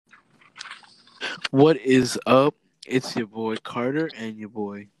What is up? It's your boy Carter and your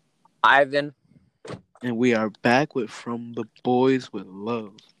boy, Ivan, and we are back with From the Boys with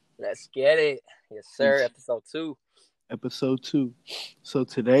Love, let's get it. Yes, sir. Episode 2. episode 2. So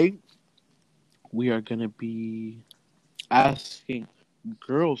today we are gonna be asking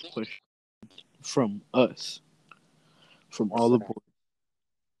girls questions from us, from all the Sir. boys.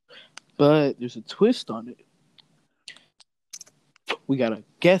 But there's a twist on it. We got a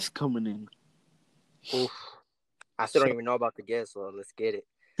guest coming in. Oof. I still don't even know about the guest, so let's get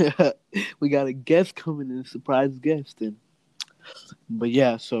it. We got a guest coming in, surprise guest. But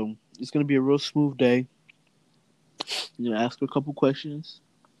yeah, so it's gonna be a real smooth day. You're gonna ask her a couple questions.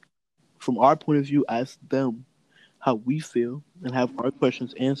 From our point of view, ask them how we feel and have our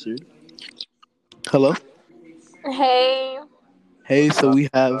questions answered. Hello? Hey, Hey, so we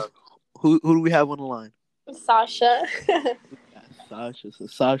have who do we have on the line? Sasha. Sasha. So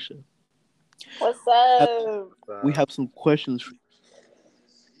Sasha, What's up? we have some questions for you,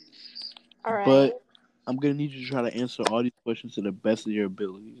 All right. but I'm gonna need you to try to answer all these questions to the best of your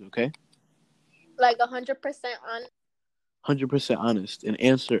abilities, okay? Like 100% on. 100% honest and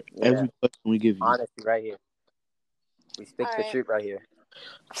answer every question we give you. Honesty right here. We speak All the right. truth right here.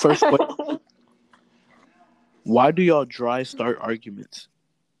 First question: why do y'all dry start arguments?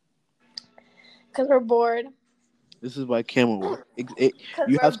 Because we're bored. This is by Camel. Because You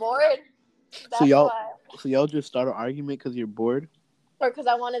we're have bored. That's so y'all why. so y'all just start an argument because you're bored. Or because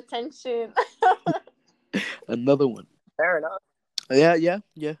I want attention. Another one. Fair enough. Yeah.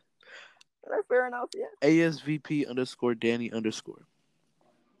 Fair enough, yeah. ASVP _ Danny _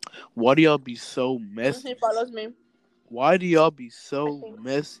 Why do y'all be so messy? He follows me. Why do y'all be so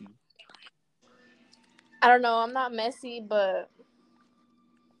messy? I don't know. I'm not messy, but.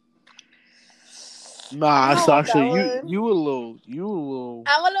 Nah, Oh, Sasha, that you a little.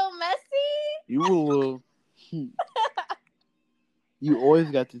 I'm a little messy. You a little. You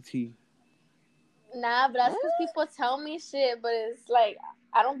always got the tea. Nah, but that's because people tell me shit, but it's like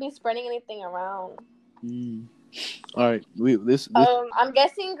I don't be spreading anything around. All right, this. I'm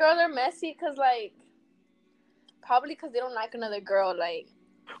guessing girls are messy because probably because they don't like another girl.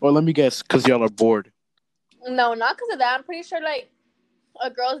 Or let me guess, because y'all are bored. No, not because of that. I'm pretty sure a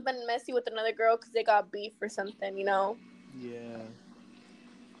girl's been messy with another girl because they got beef or something. Yeah.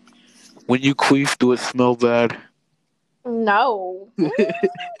 When you queef, do it smell bad? No. Yo.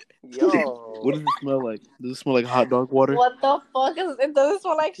 What does it smell like? Does it smell like hot dog water? What the fuck is it? Doesn't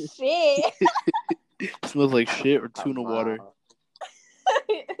smell like shit. It smells like shit or tuna water.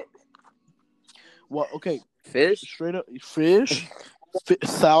 Well, okay. Fish? Straight up fish,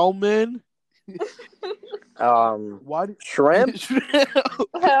 salmon. Why shrimp?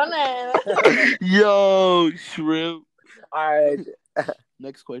 Hell no. Yo, shrimp. Alright.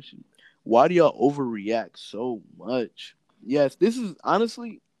 Next question. Why do y'all overreact so much? Yes, this is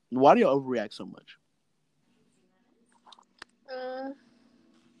honestly, why do y'all overreact so much?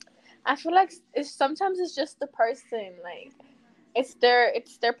 I feel like sometimes it's just the person, it's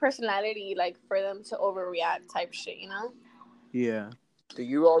their personality, for them to overreact type shit, Yeah. Do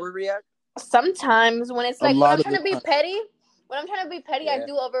you overreact? Sometimes when it's when I'm trying to be petty, Yeah. I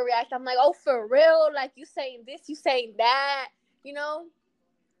do overreact. I'm like, oh, for real? You saying this, you saying that,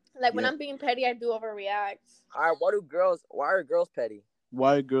 when I'm being petty, I do overreact. Alright, why are girls petty?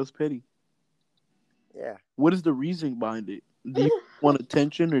 Why are girls petty? Yeah. What is the reasoning behind it? Do you want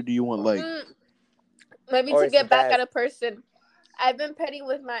attention or do you want maybe to get back at a person? I've been petty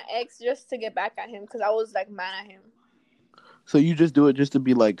with my ex just to get back at him because I was mad at him. So you just do it just to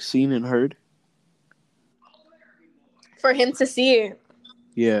be seen and heard? For him to see it.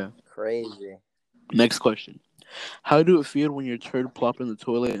 Yeah. Crazy. Next question. How do it feel when your turd plop in the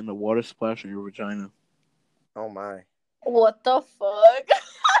toilet and the water splash on your vagina? Oh my. What the fuck?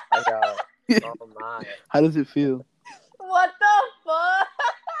 Oh my. How does it feel? What the fuck?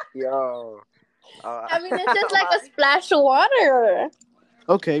 Yo. I mean, it's just like a splash of water.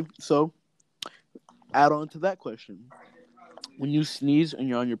 Okay, so add on to that question. When you sneeze and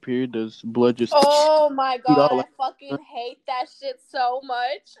you're on your period, does blood just... Oh my god, I fucking hate that shit so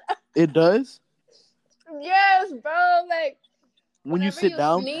much. It does? Yes, bro. When you sit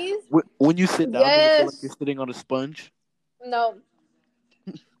down, sneeze, when you sit down, does it feel like you're sitting on a sponge? No.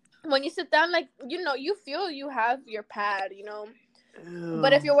 When you sit down, you feel you have your pad, Ew.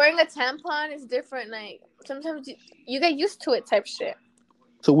 But if you're wearing a tampon, it's different. Sometimes you get used to it type shit.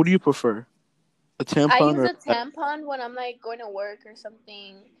 So what do you prefer? A tampon? I use a tampon when I'm going to work or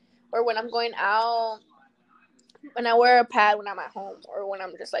something, or when I'm going out. When I wear a pad when I'm at home, or when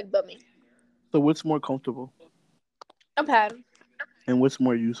I'm just bumming. So what's more comfortable? A pad. And what's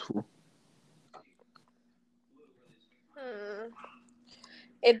more useful?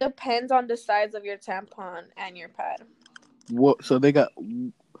 It depends on the size of your tampon and your pad. What? So they got.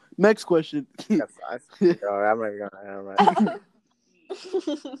 Next question. That's no, I'm not even gonna.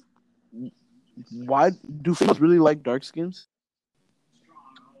 Why do females really like dark skins?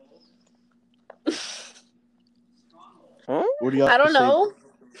 What do y'all I don't say? know.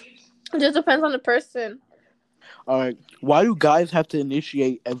 It just depends on the person. All right. Why do guys have to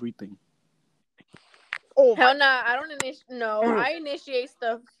initiate everything? Oh Hell my. nah, I don't initiate. No, I initiate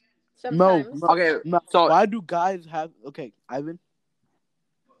stuff No, sometimes. no, Okay, no. so Why do guys have? Okay, Ivan.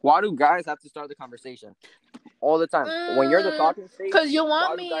 why do guys have to start the conversation all the time? When you're the talking stage, Cause you why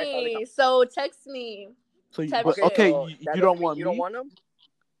want do guys start the me, conversation? so text me. So, Type but shit. okay, So you that don't doesn't mean want you don't me. want them?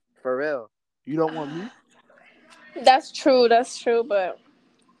 For real. You don't want me. That's true. That's true. But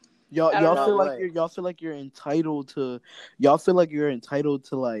Y'all, I don't y'all feel know. like y'all feel like you're entitled to. Y'all feel like you're entitled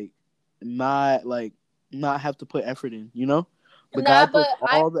to not have to put effort in. You know, the guy Nah, but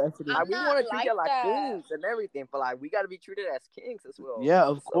puts all the effort in. I'm We not want to treat like you like that. kings and everything, but like we gotta be treated as kings as well. Yeah,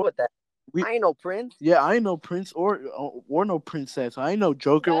 of So course. with that, We- I ain't no prince. Yeah, I ain't no prince or no princess. I ain't no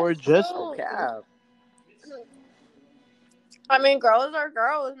Joker or That's Jester. true. Cap. I mean, girls are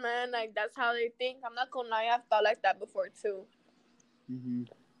girls, man. Like that's how they think. I'm not gonna lie, I've thought like that before too. Mm-hmm.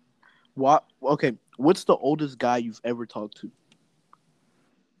 What? Okay, what's the oldest guy you've ever talked to?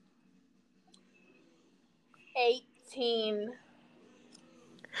 18,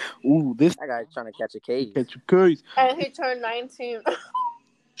 Ooh, this That guy's trying to catch a case. catch your curries. and he turned 19.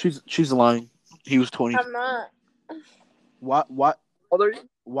 She's lying. He was 20. I'm not.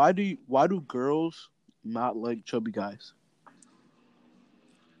 Why do girls not like chubby guys?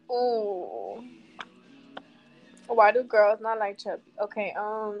 Ooh. Why do girls not like chubby? Okay,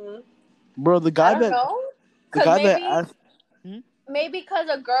 Bro, the I guy don't know. the Cause guy maybe that asked maybe cause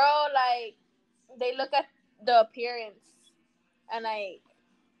a girl like they look at the appearance and like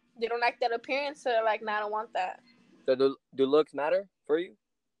they don't like that appearance, so they're like, nah, I don't want that. So do looks matter for you?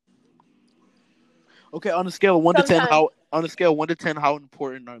 Okay, on a scale of 1 to 10, Sometimes. how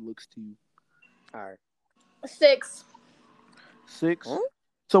important are looks to you? All right. 6. 6. Huh?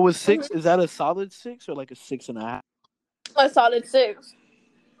 So is 6 is that a solid 6 or like a 6.5? A solid 6.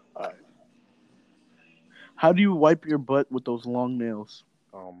 All right. How do you wipe your butt with those long nails?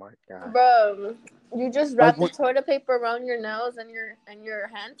 Oh my god. Bro, you just wrap Like the toilet paper around your nails and your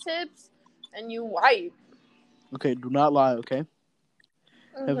hand tips, and you wipe. Okay, do not lie. Okay.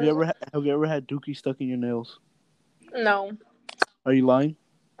 Mm-hmm. Have you ever had dookie stuck in your nails? No, Are you lying?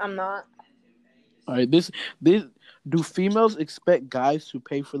 I'm not. All right. This do females expect guys to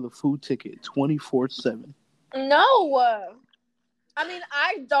pay for the food ticket 24/7? No. I mean,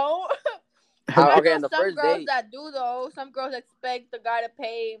 I don't. Okay, I know in the some first girls date. that do though. Some girls expect the guy to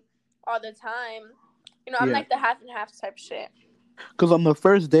pay all the time. You know, I'm Yeah. like the half and half type shit. Because on the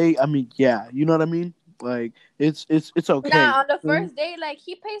first date, I mean, yeah, you know what I mean. Like it's okay. Nah, on the first date, like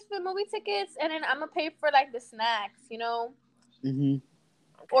he pays for the movie tickets, and then I'm gonna pay for like the snacks. You know. Mm-hmm.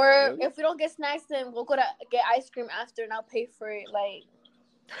 Or if we don't get snacks, then we'll go to get ice cream after, and I'll pay for it. Like,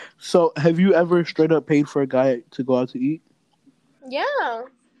 So, have you ever straight up paid for a guy to go out to eat? yeah.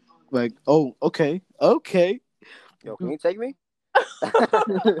 Like, oh, okay. Yo, can you take me?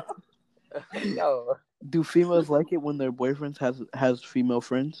 Yo. Do females like it when their boyfriends has female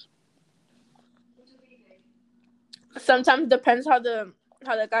friends? Sometimes depends how the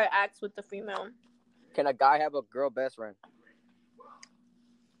guy acts with the female. Can a guy have a girl best friend?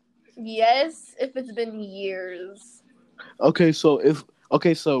 Yes, if it's been years. Okay,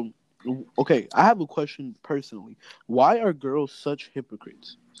 I have a question personally. Why are girls such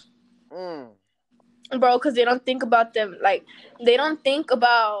hypocrites? Bro, because they don't think about them. Like, they don't think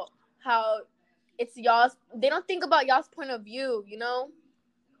about how it's y'all's. They don't think about y'all's point of view, you know?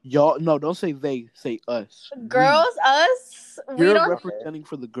 Y'all, no, don't say they, say us. Girls, us, You're representing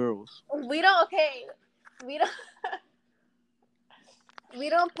for the girls. we don't, okay. We don't. We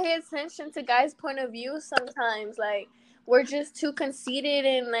don't pay attention to guys' point of view sometimes. Like, we're just too conceited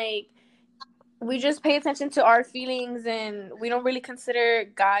and, like, we just pay attention to our feelings and we don't really consider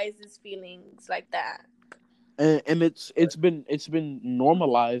guys' feelings like that. And it's been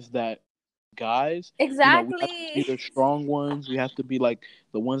normalized that guys, Exactly. we have to be the strong ones. We have to be like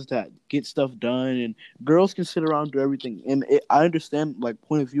the ones that get stuff done, and girls can sit around and do everything. And I understand like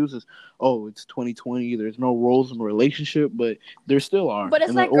point of views is, oh, it's 2020. There's no roles in a relationship, but there still are. But it's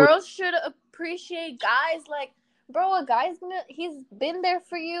and like girls should appreciate guys. Like, bro, a guy's he's been there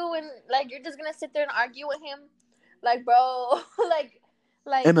for you, and like you're just gonna sit there and argue with him, like, bro,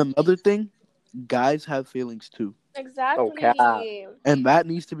 like. And another thing, guys have feelings too. Okay. Exactly. And that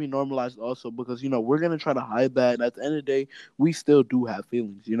needs to be normalized also because, we're going to try to hide that. And at the end of the day, we still do have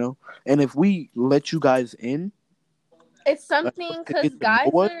feelings. And if we let you guys in, It's enough something to because get to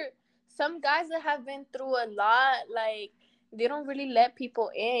know us, some guys that have been through a lot, like they don't really let people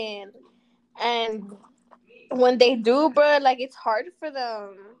in, and when they do, bro, like it's hard for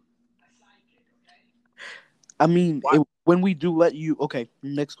them. I mean, What? when we do let you, okay,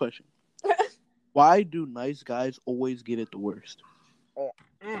 next question. Why do nice guys always get it the worst? Oh,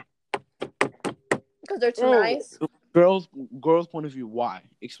 mm, Because they're too mm. nice. Girls, girls' point of view, why?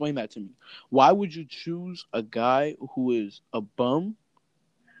 Explain that to me. Why would you choose a guy who is a bum,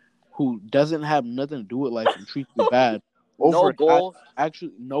 who doesn't have nothing to do with life and treats you bad, over No a guy goals.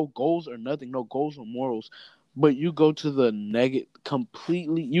 actually no goals or nothing, no goals or morals, but you go to the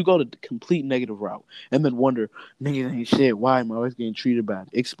you go to the complete negative route, and then wonder, niggas ain't shit. Why am I always getting treated bad?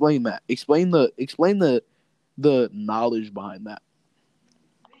 Explain that. Explain the knowledge behind that.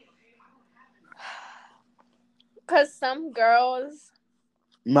 Because some girls,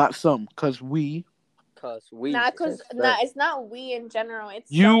 Not some, cause Cause we not because since not, then. it's not we in general. It's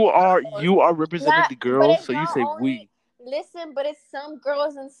some you are girls. you are representing Not, the but girls, it's so you not say only. we. Listen, but it's some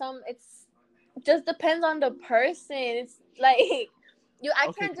girls and some. It's just depends on the person. It's like you. I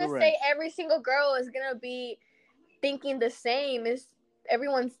Okay, can't just correct. say every single girl is gonna be thinking the same. It's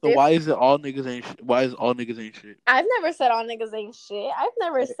everyone's So why different. is it all niggas ain't? Why is all niggas ain't shit? I've never said all niggas ain't shit. I've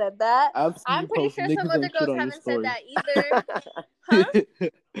never said that. I've seen I'm you pretty post sure some niggas other ain't shit girls on your haven't said story. that either. Huh?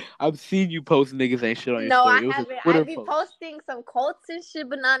 I've seen you post niggas ain't shit on your No, I story. It was a haven't. I Twitter be post. posting some quotes and shit,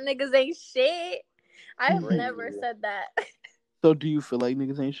 but not niggas ain't shit. I have Crazy. never said that. So do you feel like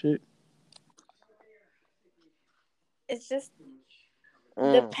niggas ain't shit? It's just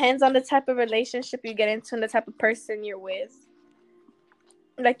Mm. depends on the type of relationship you get into and the type of person you're with.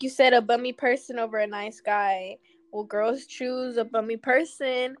 Like you said, a bummy person over a nice guy. Well, girls choose a bummy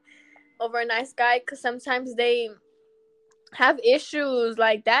person over a nice guy because sometimes they have issues,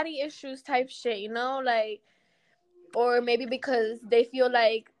 like daddy issues type shit, like, or maybe because they feel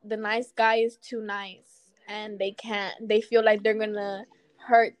like the nice guy is too nice and they feel like they're gonna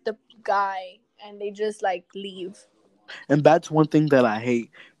hurt the guy and they just like leave. And that's one thing that I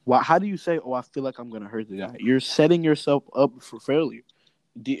hate. Why? How do you say, "Oh, I feel like I'm gonna hurt the guy"? You're setting yourself up for failure.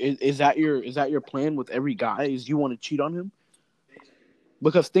 Is that your plan with every guy? Is you want to cheat on him?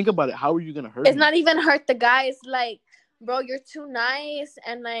 Because think about it. How are you gonna hurt It's him? not even hurt the guy. It's like, bro, you're too nice,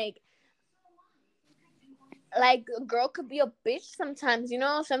 and like a girl could be a bitch sometimes.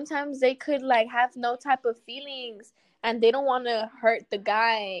 Sometimes they could like have no type of feelings and they don't want to hurt the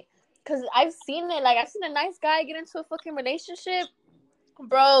guy. Cause I've seen it. Like I've seen a nice guy get into a fucking relationship,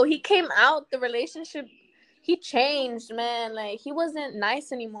 bro. He came out the relationship. He changed, man. Like he wasn't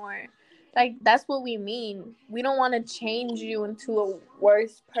nice anymore. Like that's what we mean. We don't want to change you into a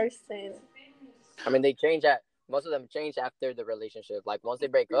worse person. I mean, they change at most of them change after the relationship. Like once they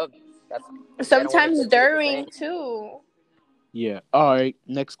break up, that's they don't want to Sometimes keep it the during same. too. Yeah. All right.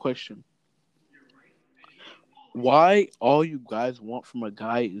 Next question. Why all you guys want from a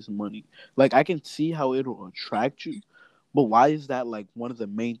guy is money? Like I can see how it'll attract you, but why is that like one of the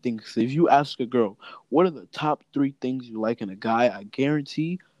main things? If you ask a girl, what are the top three things you like in a guy? I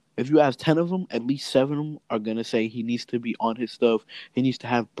guarantee if you ask 10 of them, at least 7 of them are gonna say he needs to be on his stuff, he needs to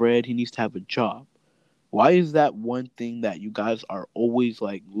have bread, he needs to have a job. Why is that one thing that you guys are always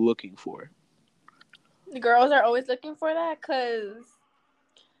like looking for? The girls are always looking for that because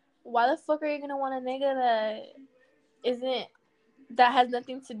why the fuck are you gonna want a nigga isn't that has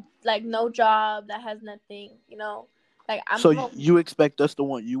nothing to like no job that has nothing, like I'm So pro- you expect us to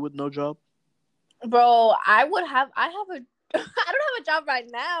want you with no job? bro. I have a I don't have a job right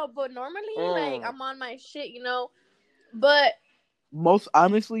now, but normally like Mm. I'm on my shit, but Most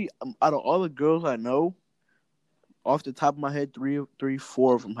honestly, out of all the girls I know, off the top of my head, three,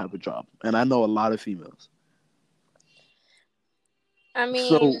 4 of them have a job, and I know a lot of females. I mean,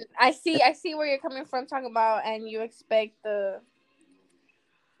 So I see where you're coming from talking about, and you expect yeah,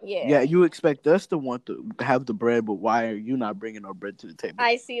 yeah, you expect us to want to have the bread, but why are you not bringing our bread to the table?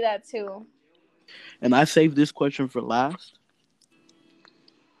 I see that too. And I saved this question for last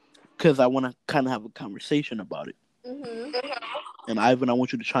because I want to kind of have a conversation about it. Mhm. And Ivan, I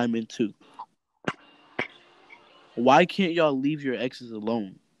want you to chime in too. Why can't y'all leave your exes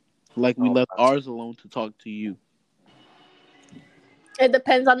alone, like we Oh, left ours alone to talk to you? It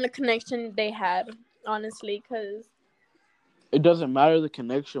depends on the connection they had, honestly, because It doesn't matter the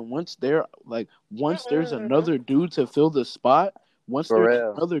connection once there's mm-mm. another dude to fill the spot. Once for there's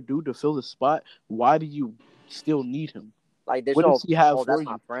real. another dude to fill the spot, why do you still need him? Like there's What does no, he have oh, for that's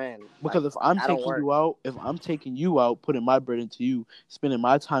my you? friend. Like Because if I'm that don't taking work. you out, putting my bread into you, spending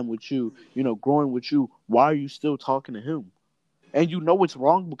my time with you, growing with you, why are you still talking to him? And you know it's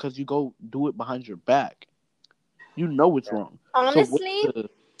wrong because you go do it behind your back. You know it's Yeah. wrong. So Honestly,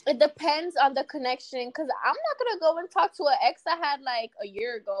 it depends on the connection. Because I'm not gonna go and talk to an ex I had like a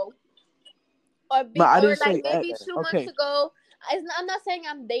year ago, or no, I or didn't like say maybe ex. 2 months Okay, ago. I'm not saying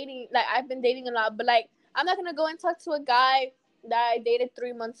I'm dating. Like I've been dating a lot, but like I'm not gonna go and talk to a guy that I dated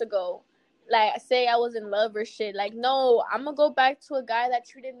 3 months ago. Like say I was in love or shit. Like no, I'm gonna go back to a guy that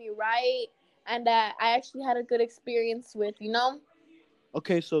treated me right and that I actually had a good experience with. You know.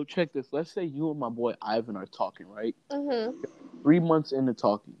 okay. So check this. Let's say you and my boy Ivan are talking, right? Mhm. 3 months into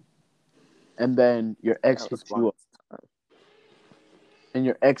talking, and then your ex That was hits you fun. up, and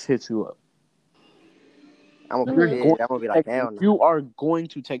your ex hits you up. I'm gonna be You're Mhm. going pissed. I'm gonna be to like, text, hell no. you are going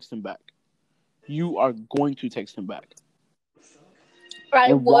to text him back. You are going to text him back.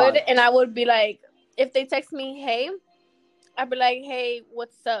 I And would, why? and I would be like, if they text me, hey, I'd be like, hey,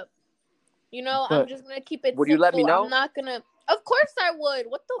 what's up? You know, I'm But just gonna keep it Would you let me simple. I'm know? not gonna. Of course, I would.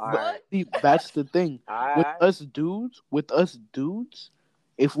 What the All but right. fuck? see, that's the thing. All With right. us dudes,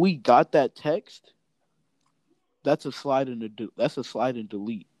 if we got that text, that's a slide and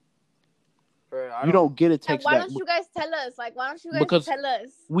delete. Bro, I You don't. don't get a And text why back don't you guys tell us? Like, why don't you guys because tell us,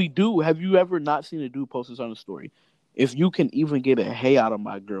 we do. Have you ever not seen a dude post this on a story? If you can even get a hey out of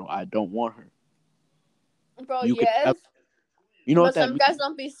my girl, I don't want her. bro? You can Yes, you know what but that some means? guys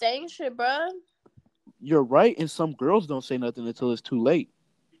don't be saying shit, bro. You're right, and some girls don't say nothing until it's too late.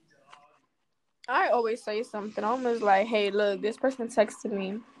 I always say something. I'm always like, hey, look, this person texted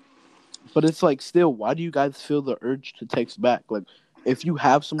me. But it's like still, why do you guys feel the urge to text back? Like if you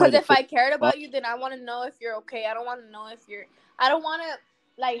have somebody Because to if feel I cared about, about you, then I want to know if you're okay. I don't want to know if you're. I don't want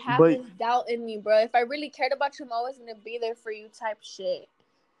to like have but this doubt in me, bro. If I really cared about you, I'm always gonna be there for you, type shit.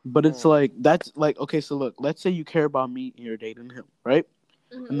 it's like that's like okay, so look, let's say you care about me and you're dating him, right?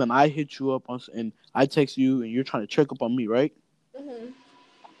 And Mhm. then I hit you up and I text you and you're trying to check up on me, right? Mhm.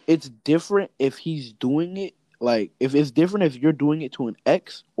 It's different if he's doing it like if it's different if you're doing it to an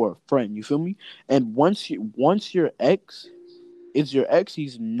ex or a friend, you feel me? And once your ex is your ex,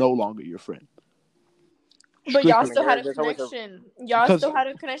 he's no longer your friend. But y'all I Strictly mean, still had a there's always a. connection. Y'all because still had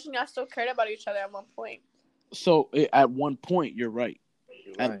a connection. Y'all still cared about each other at one point. at one point you're right.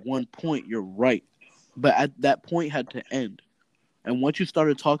 You're At right. one point you're right. But at that point had to end. And once you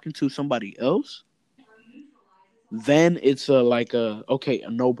started talking to somebody else, then it's a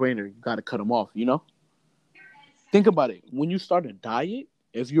no brainer. You got to cut them off. Think about it. When you start a diet,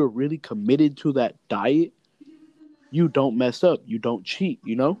 if you're really committed to that diet, you don't mess up. You don't cheat.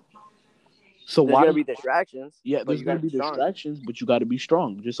 So There's why? gonna be distractions, Yeah, but there's you gonna gotta be be strong. distractions, but you got to be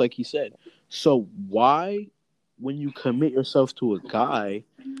strong, just like he said. So why, when you commit yourself to a guy,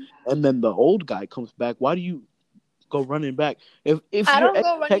 and then the old guy comes back, why do you go running back? If I your don't ex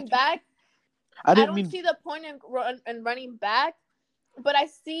go running text, back. I I didn't don't mean. see the point in running back. But I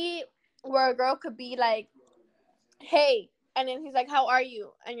see where a girl could be like, hey, and then he's like, how are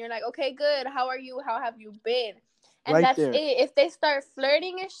you? And you're like, okay, good. How are you? How have you been? And Right that's there. it. If they start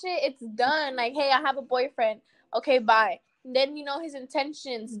flirting and shit, it's done. Like, hey, I have a boyfriend. Okay, bye. Then you know his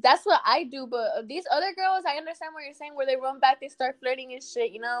intentions. That's what I do. But these other girls, I understand what you're saying, where they run back, they start flirting and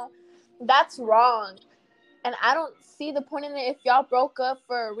shit. That's wrong. And I don't see the point in it. If y'all broke up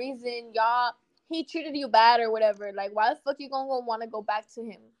for a reason, he treated you bad or whatever. Like, why the fuck you gonna want to go back to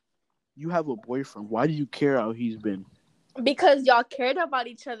him? You have a boyfriend. Why do you care how he's been? Because y'all cared about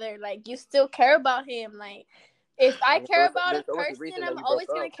each other. Like, you still care about him. Like, if I I mean, care about a there's always a person, reason that I'm you broke always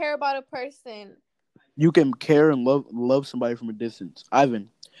gonna up. care about a person. You can care and love somebody from a distance. Ivan,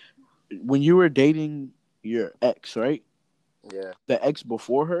 when you were dating your ex, right? Yeah. The ex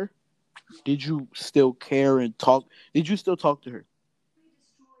before her, did you still care and talk? Did you still talk to her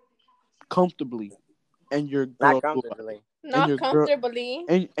comfortably? And your Not girl knew about it. comfortably. And Not your girl comfortably.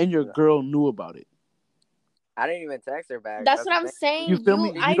 and your girl knew about it. I didn't even text her back. That's That's what the I'm thing. You saying. feel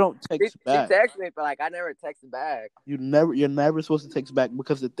me? You don't She, text she back. texted me, but like I never texted back. You're never supposed to text back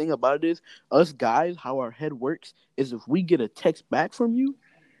because the thing about it is, us guys, how our head works is if we get a text back from you,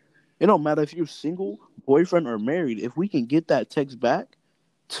 it don't matter if you're single, boyfriend, or married. If we can get that text back,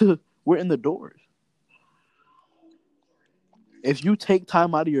 we're in the doors. If you take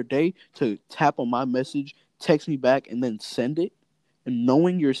time out of your day to tap on my message, text me back, and then send it, and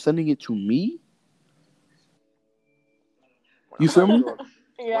knowing you're sending it to me, When you I'm feel talking me? to a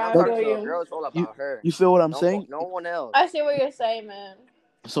when Yeah, I'm I That talking feel to a you. girl, it's all you about her. you feel what I'm No, saying? no one else. I see what you're saying, man.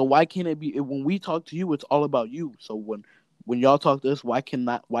 So why can't it be when we talk to you? It's all about you. So when y'all talk to us, why can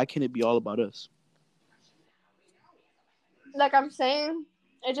it be all about us? like I'm saying,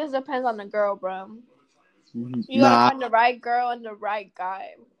 it just depends on the girl, bro. You gotta Nah, find the right girl and the right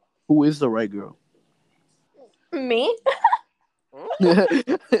guy. who is the right girl? Me,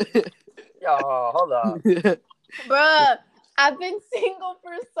 Yo, hold up. bruh. I've been single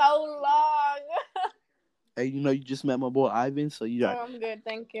for so long. Hey, you just met my boy Ivan, so you Oh, got. I'm good,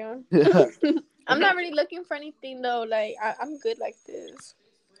 thank you. I'm not really looking for anything though. Like I'm good like this.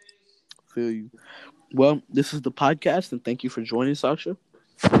 Feel you. Well, this is the podcast, and thank you for joining, Sasha.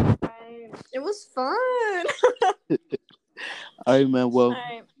 It was fun. All right, man. Well,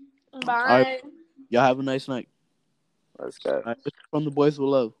 Alright. all right. Bye. Y'all have a nice night. Let's go. All right, from the boys with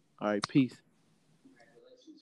love. All right, peace.